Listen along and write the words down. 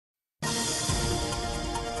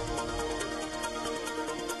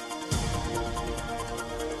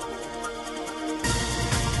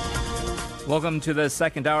Welcome to the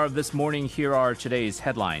second hour of this morning. Here are today's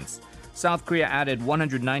headlines. South Korea added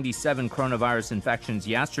 197 coronavirus infections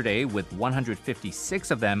yesterday, with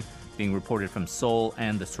 156 of them being reported from Seoul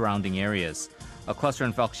and the surrounding areas. A cluster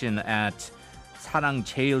infection at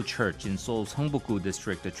Sarangjeil Church in Seoul's Songbukgu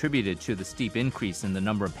district attributed to the steep increase in the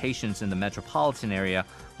number of patients in the metropolitan area,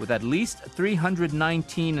 with at least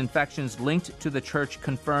 319 infections linked to the church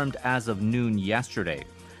confirmed as of noon yesterday.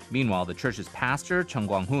 Meanwhile, the church's pastor, Chung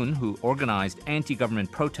Kwang-hoon, who organized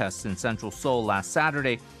anti-government protests in central Seoul last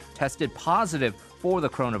Saturday, tested positive for the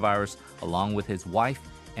coronavirus, along with his wife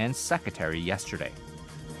and secretary yesterday.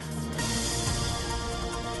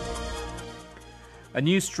 A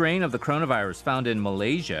new strain of the coronavirus found in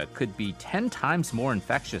Malaysia could be 10 times more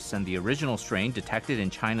infectious than the original strain detected in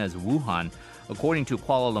China's Wuhan, according to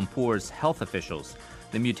Kuala Lumpur's health officials.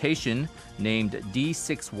 The mutation, named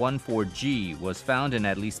D614G, was found in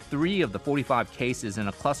at least 3 of the 45 cases in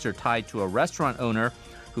a cluster tied to a restaurant owner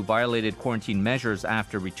who violated quarantine measures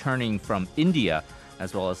after returning from India,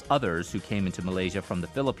 as well as others who came into Malaysia from the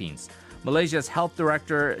Philippines. Malaysia's Health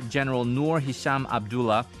Director General Noor Hisham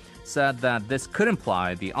Abdullah said that this could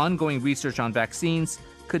imply the ongoing research on vaccines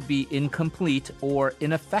could be incomplete or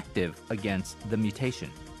ineffective against the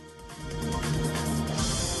mutation.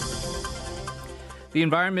 The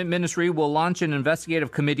Environment Ministry will launch an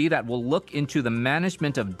investigative committee that will look into the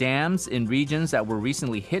management of dams in regions that were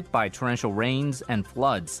recently hit by torrential rains and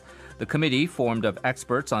floods. The committee, formed of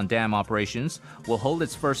experts on dam operations, will hold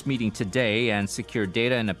its first meeting today and secure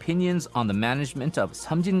data and opinions on the management of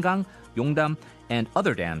Samjingang, Yongdam, and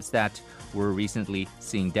other dams that were recently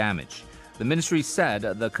seeing damage. The ministry said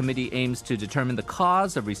the committee aims to determine the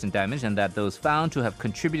cause of recent damage and that those found to have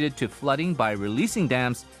contributed to flooding by releasing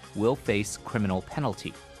dams will face criminal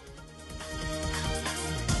penalty.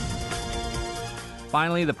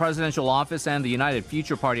 Finally, the presidential office and the United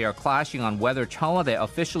Future Party are clashing on whether Cheolwade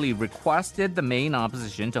officially requested the main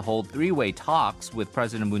opposition to hold three-way talks with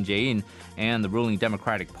President Moon Jae-in and the ruling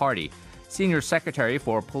Democratic Party. Senior Secretary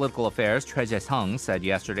for Political Affairs Choi Jae-sung said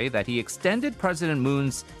yesterday that he extended President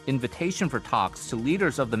Moon's invitation for talks to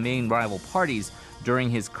leaders of the main rival parties during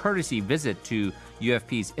his courtesy visit to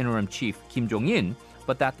UFP's interim chief Kim Jong-in,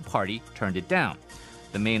 but that the party turned it down.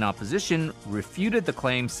 The main opposition refuted the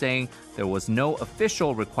claim, saying there was no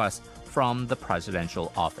official request from the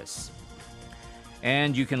presidential office.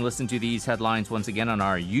 And you can listen to these headlines once again on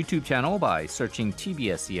our YouTube channel by searching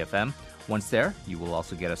TBS eFM. Once there, you will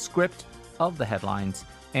also get a script of the headlines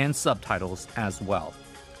and subtitles as well.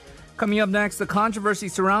 Coming up next, the controversy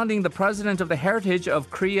surrounding the president of the Heritage of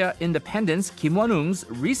Korea Independence, Kim Won-ung's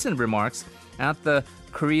recent remarks at the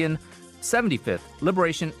Korean 75th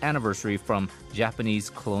liberation anniversary from Japanese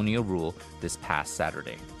colonial rule this past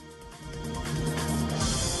Saturday.